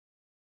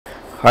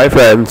Hi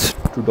friends,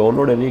 to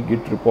download any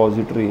Git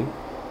repository,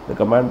 the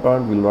command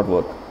prompt will not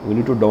work. We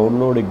need to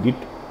download a Git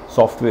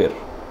software.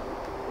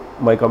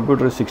 My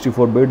computer is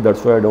 64-bit,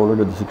 that's why I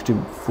downloaded the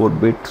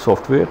 64-bit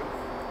software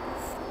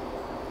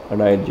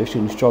and I just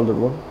installed that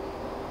one.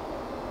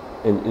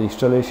 In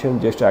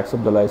installation, just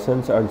accept the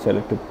license and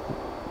select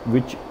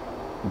which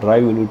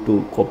drive you need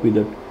to copy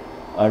that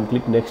and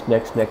click next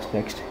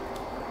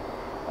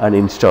and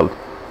install.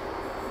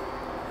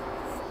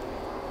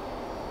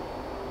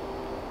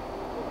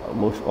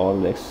 Almost all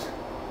next.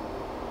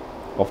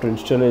 After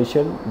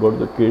installation, go to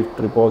the Git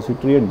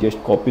repository and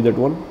just copy that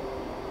one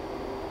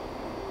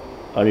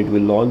and it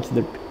will launch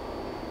that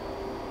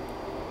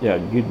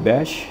git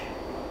bash.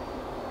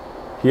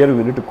 Here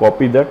we need to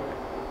copy that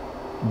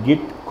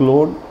git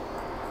clone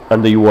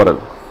and the URL.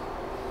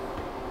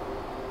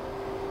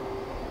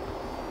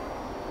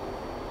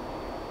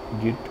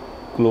 Git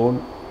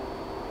clone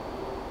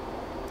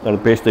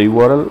and paste the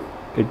URL.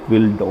 It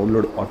will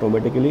download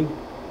automatically.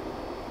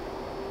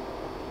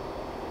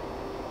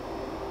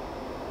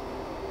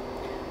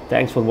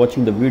 Thanks for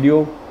watching the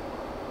video.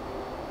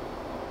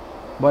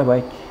 Bye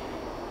bye.